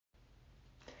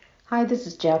Hi, this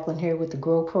is Jacqueline here with the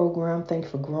Grow Program. Thank you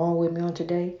for growing with me on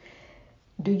today.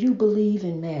 Do you believe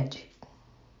in magic?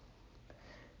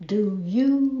 Do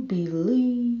you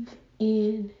believe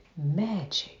in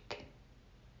magic?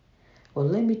 Well,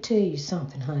 let me tell you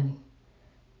something, honey.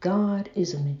 God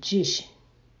is a magician.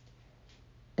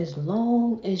 As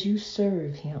long as you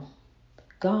serve him,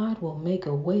 God will make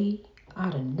a way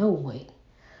out of no way.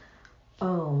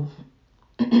 Um,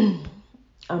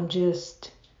 I'm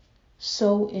just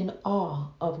so in awe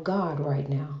of God right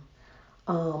now.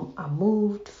 I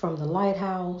moved from the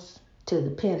lighthouse to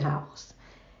the penthouse,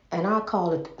 and I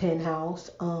call it the penthouse.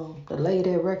 The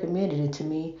lady that recommended it to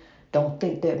me don't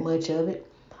think that much of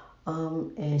it,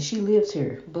 and she lives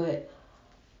here. But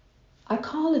I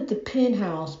call it the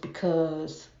penthouse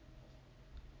because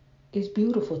it's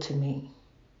beautiful to me.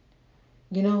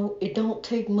 You know, it don't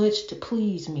take much to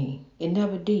please me. It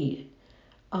never did.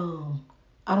 Um,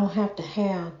 I don't have to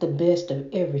have the best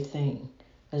of everything.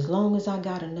 As long as I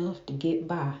got enough to get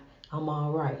by, I'm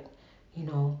all right.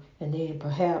 And then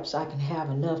perhaps I can have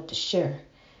enough to share.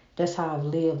 That's how I've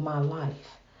lived my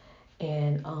life.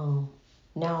 And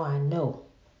now I know,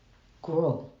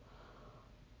 grow.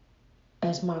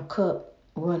 As my cup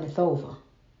runneth over,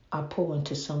 I pour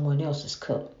into someone else's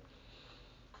cup.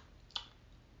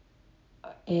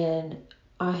 And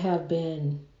I have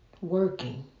been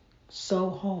working so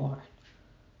hard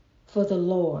for the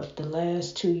Lord the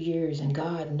last 2 years, and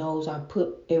God knows I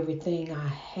put everything I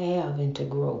have into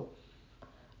grow.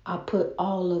 I put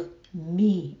all of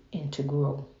me into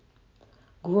grow.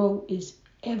 Grow is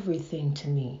everything to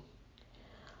me.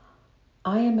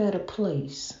 I am at a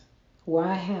place where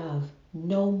I have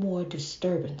no more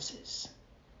disturbances.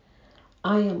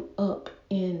 I am up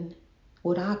in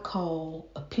what I call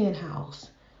a penthouse,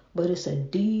 but it's a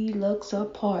deluxe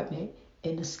apartment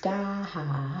in the sky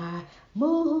high,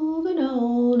 moving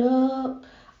on up.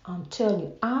 I'm telling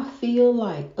you, I feel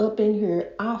like up in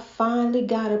here, I finally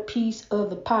got a piece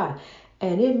of the pie.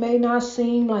 And it may not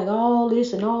seem like all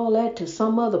this and all that to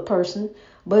some other person,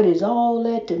 but it's all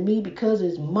that to me because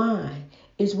it's mine.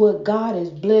 It's what God has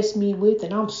blessed me with,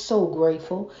 and I'm so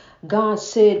grateful. God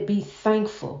said, be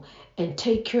thankful and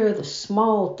take care of the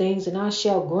small things, and I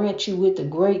shall grant you with the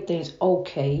great things.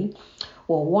 Okay,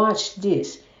 well, watch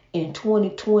this. In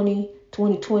 2020,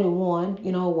 2021,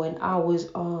 when I was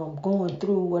going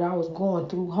through what I was going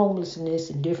through, homelessness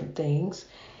and different things,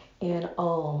 and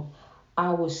I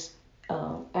was,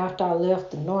 after I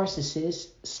left the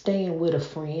narcissist, staying with a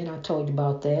friend. I told you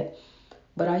about that.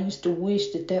 But I used to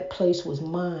wish that place was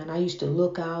mine. I used to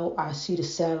look out. I see the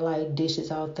satellite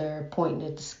dishes out there pointing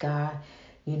at the sky,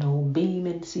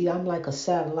 beaming. See, I'm like a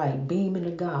satellite, beaming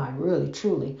to God, really,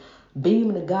 truly.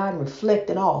 Beaming to God and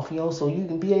reflecting off, so you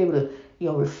can be able to,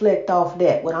 reflect off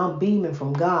that. When I'm beaming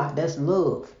from God, that's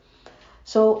love.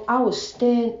 So I was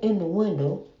standing in the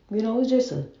window. It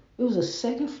was a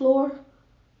second floor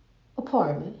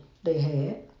apartment they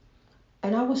had.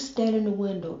 And I would stand in the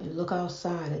window and look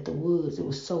outside at the woods. It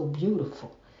was so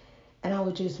beautiful. And I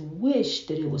would just wish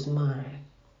that it was mine.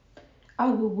 I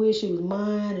would wish it was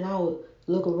mine, and I would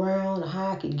look around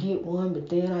how I could get one, but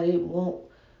then I didn't want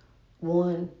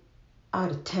one out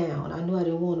of town. I knew I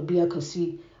didn't want to be, I could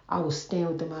see I was staying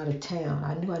with them out of town.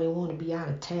 I knew I didn't want to be out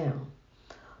of town.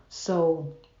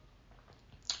 So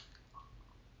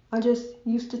I just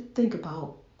used to think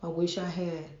about, I wish I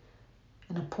had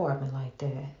an apartment like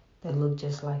that looked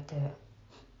just like that.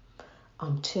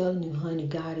 I'm telling you, honey,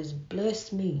 God has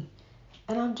blessed me.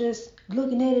 And I'm just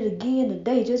looking at it again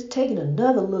today, just taking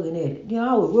another looking at it.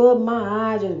 I would rub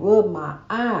my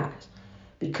eyes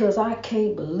because I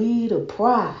can't believe the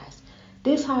prize.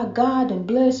 This how God done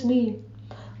blessed me.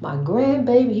 My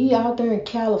grandbaby, he out there in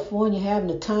California having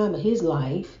the time of his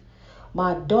life.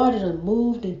 My daughter done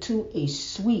moved into a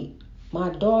suite. My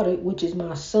daughter, which is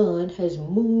my son, has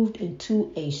moved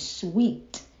into a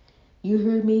suite. You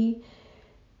hear me?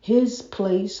 His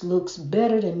place looks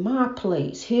better than my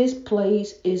place. His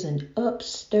place is an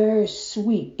upstairs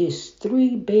suite. It's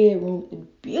 3 bedrooms,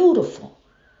 beautiful.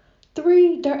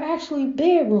 They're actually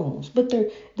bedrooms, but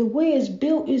the way it's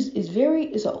built is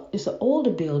it's an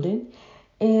older building,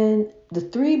 and the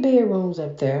 3 bedrooms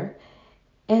up there,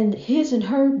 and his and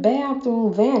her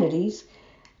bathroom vanities.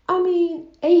 I mean,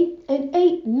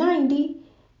 890,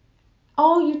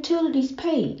 all utilities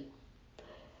paid.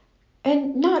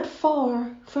 And not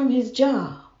far from his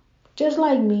job. Just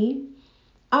like me,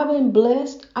 I've been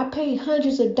blessed. I paid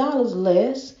hundreds of dollars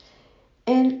less,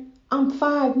 and I'm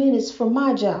 5 minutes from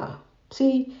my job.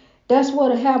 See, that's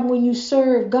what'll happen when you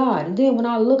serve God. And then when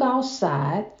I look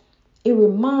outside, it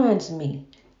reminds me,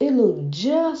 it looked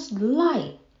just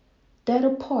like That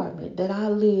apartment that I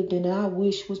lived in that I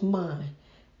wish was mine,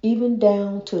 even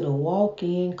down to the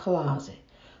walk-in closet,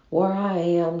 where I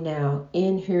am now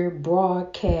in here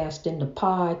broadcasting the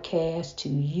podcast to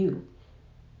you,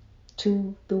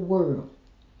 to the world.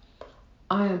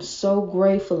 I am so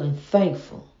grateful and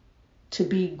thankful to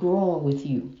be growing with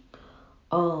you.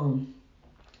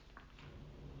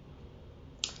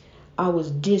 I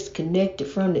was disconnected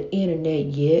from the internet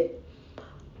yet.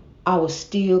 I was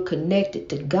still connected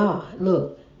to God.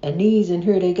 Look, and these in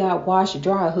here, they got wash and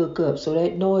dryer hookup. So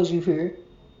that noise you hear,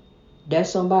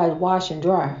 that's somebody's wash and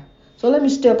dryer. So let me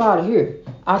step out of here,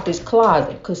 out this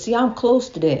closet. Because see, I'm close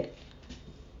to that.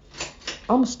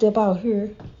 I'm going to step out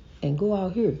here and go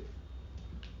out here.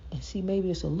 And see,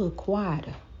 maybe it's a little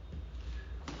quieter.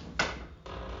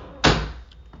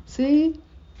 See,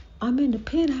 I'm in the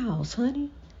penthouse, honey.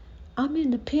 I'm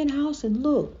in the penthouse, and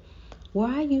look, where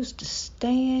I used to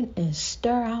stand and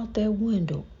stare out that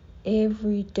window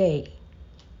every day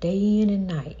in and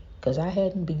night, because I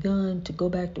hadn't begun to go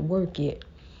back to work yet.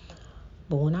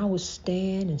 But when I would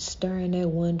stand and stare in that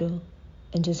window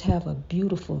and just have a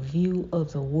beautiful view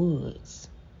of the woods,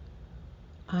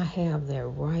 I have that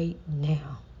right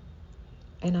now.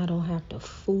 And I don't have to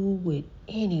fool with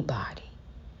anybody.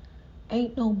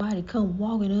 Ain't nobody come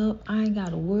walking up. I ain't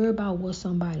got to worry about what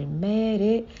somebody mad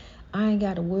at. I ain't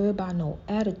got to worry about no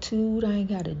attitude. I ain't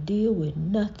got to deal with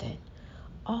nothing.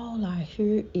 All I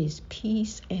hear is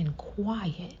peace and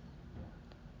quiet.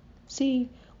 See,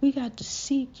 we got to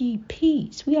seek ye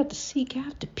peace. We got to seek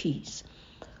after peace.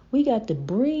 We got to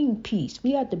bring peace.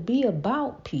 We got to be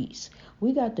about peace.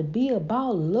 We got to be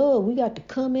about love. We got to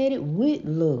come at it with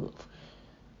love.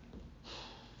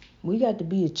 We got to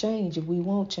be a change if we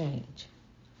want change.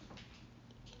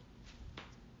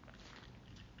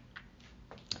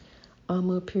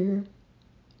 I'm up here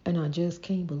and I just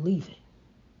can't believe it.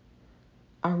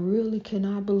 I really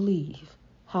cannot believe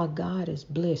how God has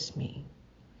blessed me.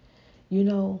 You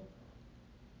know,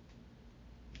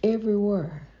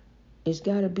 everywhere it's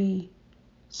got to be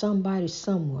somebody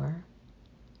somewhere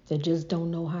that just don't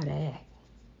know how to act.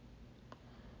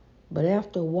 But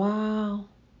after a while,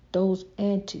 those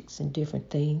antics and different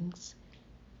things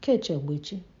catch up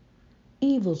with you.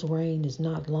 Evil's reign is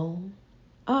not long.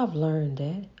 I've learned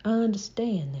that. I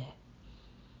understand that.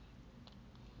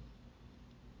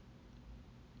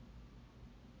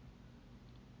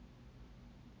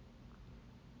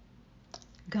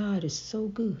 God is so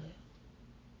good.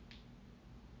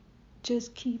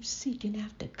 Just keep seeking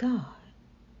after God,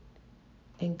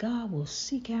 and God will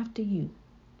seek after you.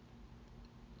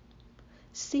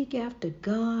 Seek after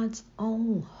God's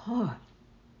own heart.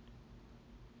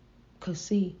 Because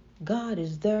see, God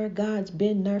is there. God's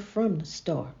been there from the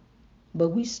start. But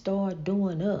we start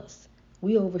doing us.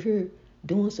 We over here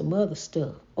doing some other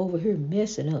stuff. Over here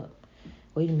messing up.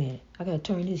 Wait a minute. I got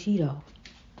to turn this heat off.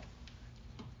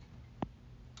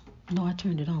 No, I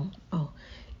turned it on. Oh,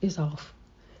 it's off.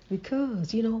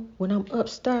 Because, when I'm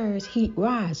upstairs, heat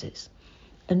rises.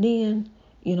 And then,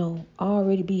 I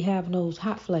already be having those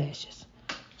hot flashes.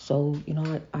 So,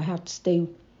 I have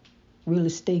to really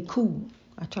stay cool.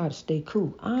 I try to stay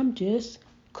cool. I'm just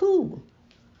cool.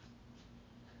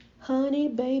 Honey,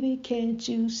 baby, can't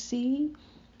you see?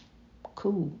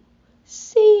 Cool.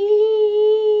 See,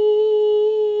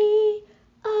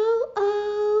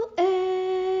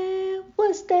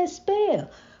 what's that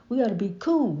spell? We got to be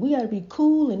cool. We got to be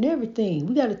cool in everything.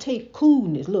 We got to take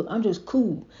coolness. Look, I'm just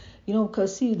cool.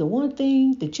 Because see, the one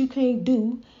thing that you can't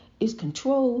do is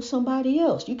control somebody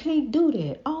else. You can't do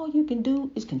that. All you can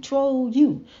do is control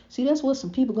you. See, that's what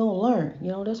some people going to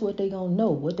learn. That's what they going to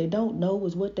know. What they don't know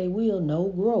is what they will know,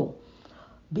 grow.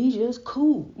 Be just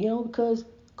cool, because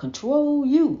control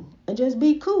you and just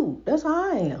be cool. That's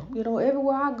how I am,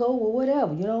 everywhere I go or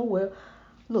whatever, where,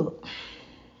 look,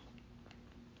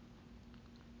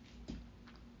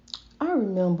 I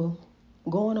remember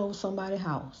going over somebody's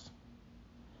house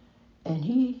and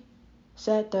he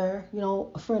sat there,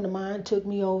 a friend of mine took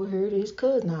me over here to his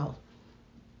cousin's house.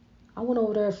 I went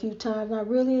over there a few times and I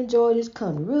really enjoyed his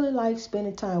company, really liked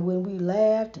spending time with him. We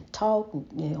laughed and talked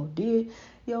and,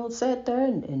 sat there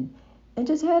and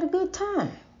just had a good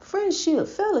time. Friendship,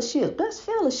 fellowship, that's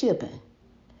fellowshipping.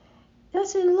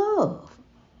 That's in love.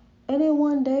 And then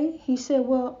one day he said,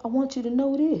 well, I want you to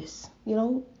know this.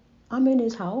 I'm in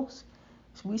his house.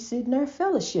 So we sitting there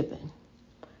fellowshipping.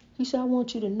 He said, I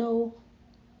want you to know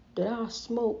that I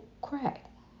smoke crack.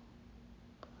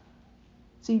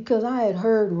 See, because I had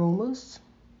heard rumors,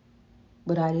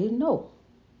 but I didn't know.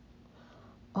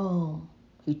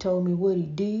 He told me what he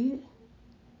did,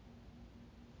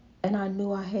 and I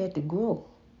knew I had to grow.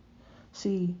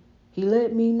 See, He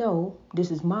let me know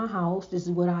this is my house. This is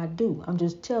what I do. I'm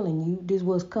just telling you this is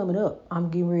what's coming up. I'm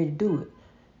getting ready to do it.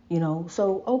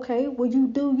 So, okay, well, you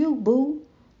do you, boo,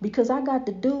 because I got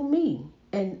to do me.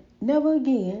 And never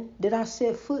again did I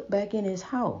set foot back in his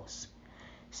house.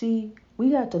 See,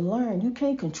 we got to learn. You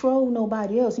can't control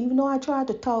nobody else. Even though I tried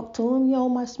to talk to him,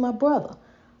 my brother.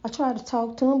 I tried to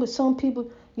talk to him, but some people,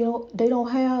 they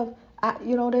don't have,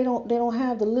 they don't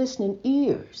have the listening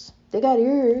ears. They got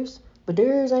ears, but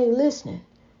their ears ain't listening.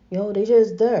 They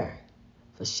just there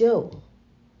for sure.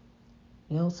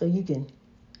 So you can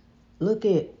look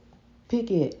at, pick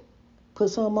it, put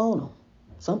something on them.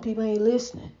 Some people ain't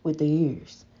listening with their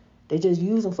ears. They just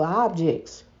use them for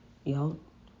objects.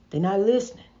 They're not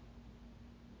listening.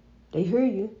 They hear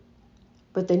you,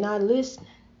 but they're not listening.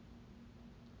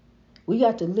 We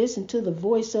got to listen to the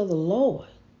voice of the Lord.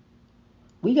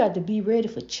 We got to be ready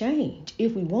for change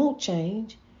if we want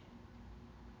change.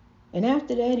 And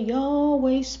after that, he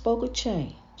always spoke of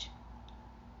change,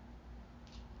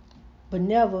 but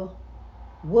never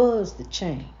was the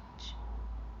change.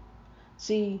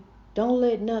 See, don't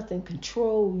let nothing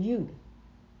control you.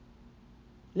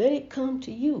 Let it come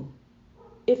to you.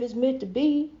 If it's meant to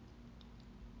be,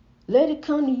 let it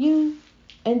come to you,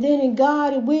 and then in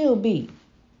God it will be.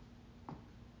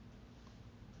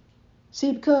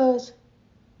 See, because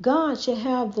God should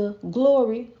have the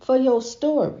glory for your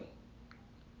story.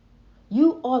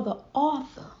 You are the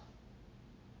author.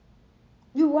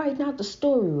 You're writing out the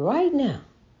story right now.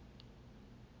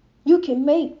 You can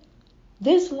make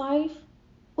this life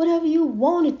whatever you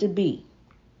want it to be.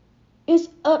 It's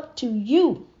up to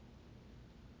you.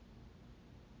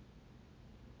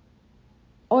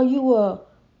 Are you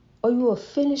a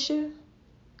finisher?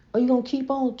 Are you going to keep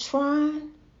on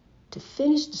trying to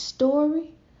finish the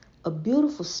story? A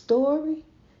beautiful story?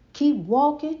 Keep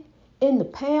walking in the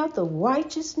path of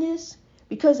righteousness?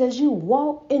 Because as you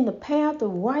walk in the path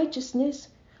of righteousness,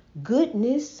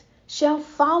 goodness shall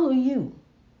follow you.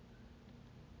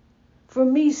 For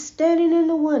me standing in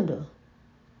the window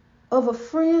of a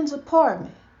friend's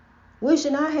apartment,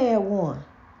 wishing I had one,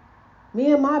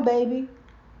 me and my baby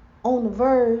on the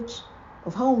verge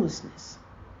of homelessness,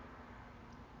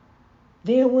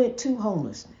 then went to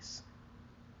homelessness.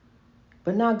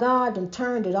 But now God done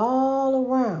turned it all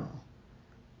around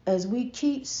as we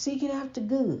keep seeking after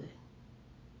good.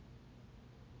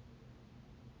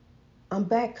 I'm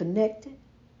back connected.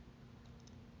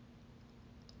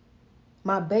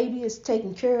 My baby is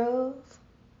taken care of.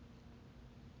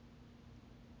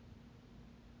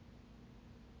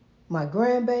 My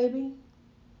grandbaby.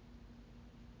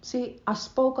 See, I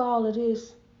spoke all of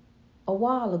this a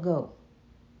while ago.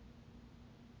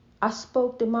 I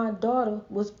spoke that my daughter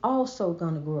was also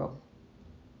going to grow.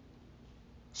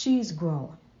 She's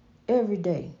growing every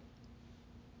day,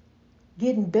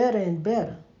 getting better and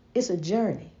better. It's a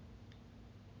journey.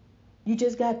 You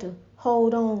just got to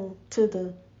hold on to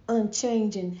the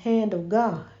unchanging hand of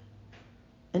God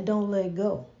and don't let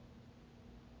go.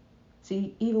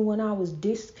 See, even when I was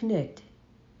disconnected,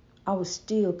 I was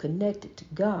still connected to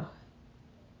God.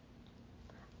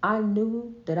 I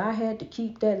knew that I had to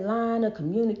keep that line of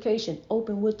communication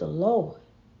open with the Lord,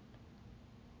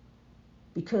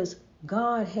 because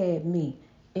God had me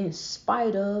in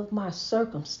spite of my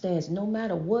circumstance, no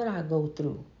matter what I go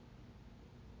through,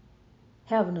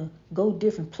 having to go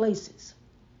different places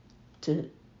to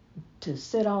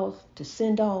send off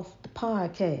the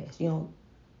podcast,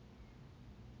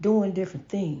 doing different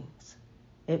things.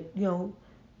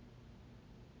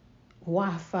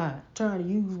 Wi-Fi, trying to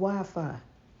use Wi-Fi.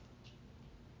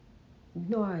 You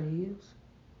know how it is.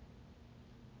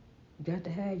 You got to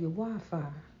have your Wi-Fi,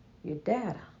 your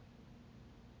data.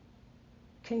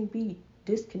 Can't be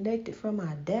disconnected from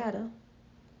our data.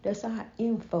 That's our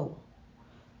info.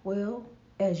 Well,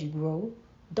 as you grow,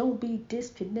 don't be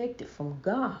disconnected from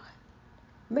God.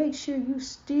 Make sure you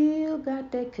still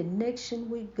got that connection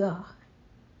with God,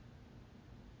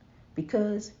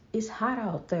 because it's hot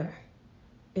out there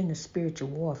in the spiritual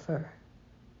warfare.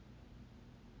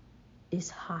 It's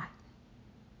hot.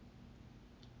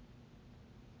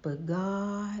 But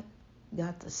God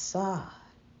got the sod.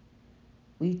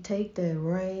 We take that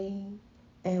rain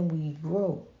and we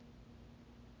grow.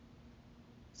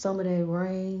 Some of that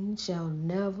rain shall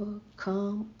never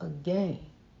come again.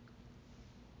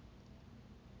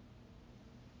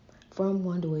 From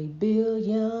 1 to 8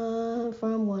 billion,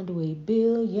 from 1 to 8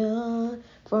 billion,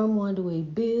 from 1 to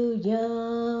 8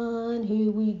 billion,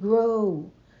 here we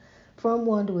grow. From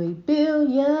 1 to 8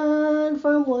 billion,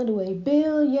 from 1 to 8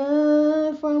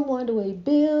 billion, from 1 to 8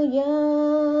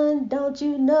 billion, don't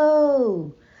you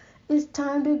know? It's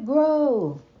time to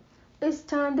grow. It's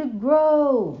time to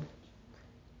grow.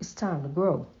 time to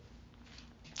grow.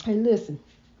 Hey, listen,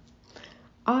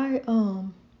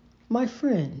 my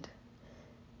friend,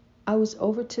 I was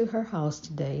over to her house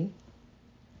today.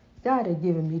 God had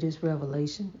given me this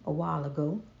revelation a while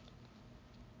ago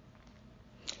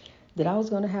that I was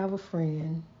going to have a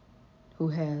friend who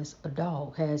has a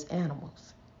dog, has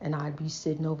animals, and I'd be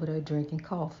sitting over there drinking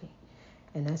coffee.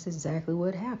 And that's exactly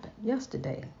what happened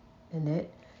yesterday. And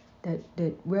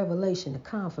that revelation, the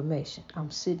confirmation. I'm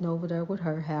sitting over there with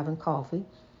her having coffee.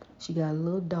 She got a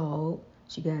little dog.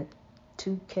 She got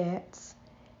 2 cats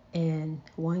and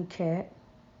 1 cat.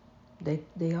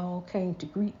 They all came to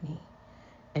greet me.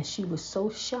 And she was so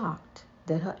shocked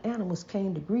that her animals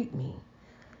came to greet me.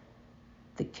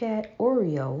 The cat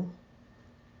Oreo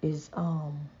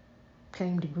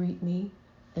came to greet me,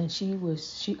 and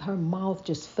her mouth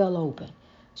just fell open.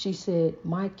 She said,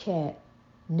 "My cat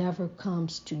never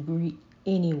comes to greet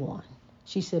anyone."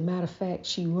 She said, matter of fact,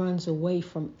 she runs away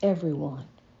from everyone.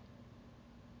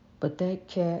 But that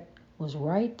cat was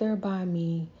right there by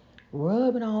me,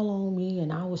 rubbing all on me,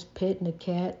 and I was petting the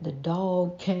cat. The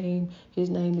dog came. His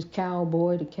name is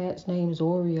Cowboy. The cat's name is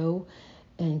Oreo.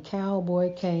 And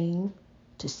Cowboy came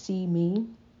to see me.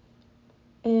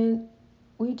 And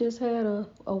we just had a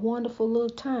wonderful little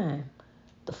time,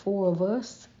 the 4 of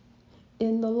us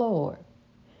in the Lord.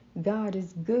 God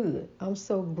is good. I'm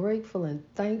so grateful and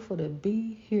thankful to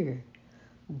be here,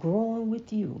 growing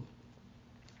with you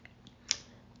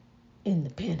in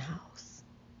the penthouse.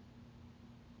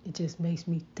 It just makes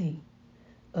me think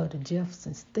of the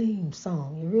Jeffersons theme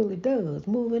song. It really does.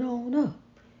 Moving on up.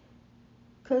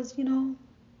 Because,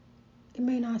 it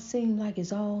may not seem like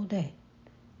it's all that,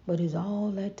 but it's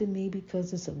all that to me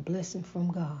because it's a blessing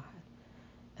from God.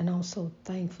 And I'm so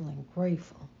thankful and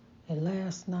grateful. And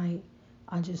last night,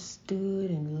 I just stood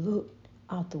and looked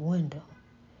out the window.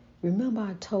 Remember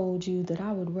I told you that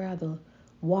I would rather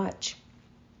watch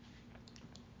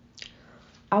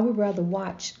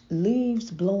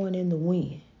leaves blowing in the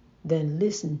wind than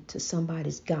listen to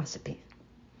somebody's gossiping.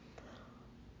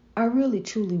 I really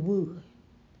truly would.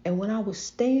 And when I was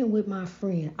staying with my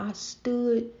friend, I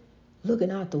stood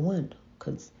looking out the window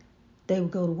because they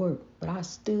would go to work. But I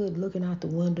stood looking out the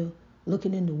window,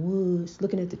 looking in the woods,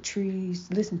 looking at the trees,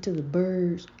 listening to the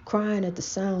birds, crying at the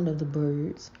sound of the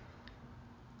birds.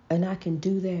 And I can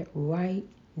do that right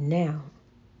now,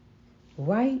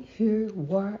 right here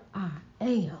where I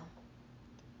am.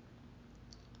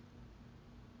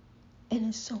 And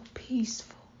it's so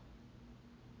peaceful.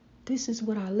 This is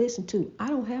what I listen to. I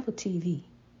don't have a TV.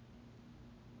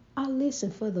 I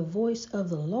listen for the voice of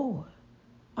the Lord.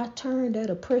 I turn that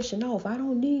oppression off. I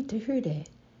don't need to hear that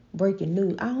breaking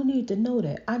news. I don't need to know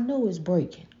that. I know it's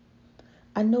breaking.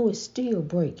 I know it's still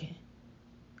breaking.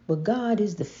 But God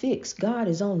is the fix. God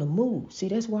is on the move. See,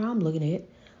 that's where I'm looking at.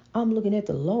 I'm looking at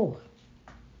the Lord.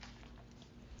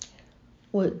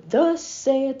 What thus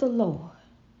saith the Lord,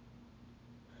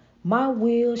 my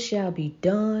will shall be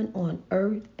done on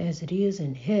earth as it is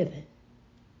in heaven.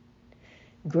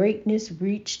 Greatness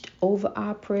reached over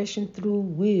oppression through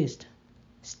wisdom.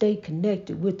 Stay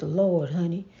connected with the Lord,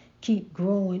 honey. Keep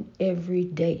growing every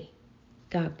day.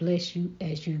 God bless you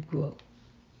as you grow.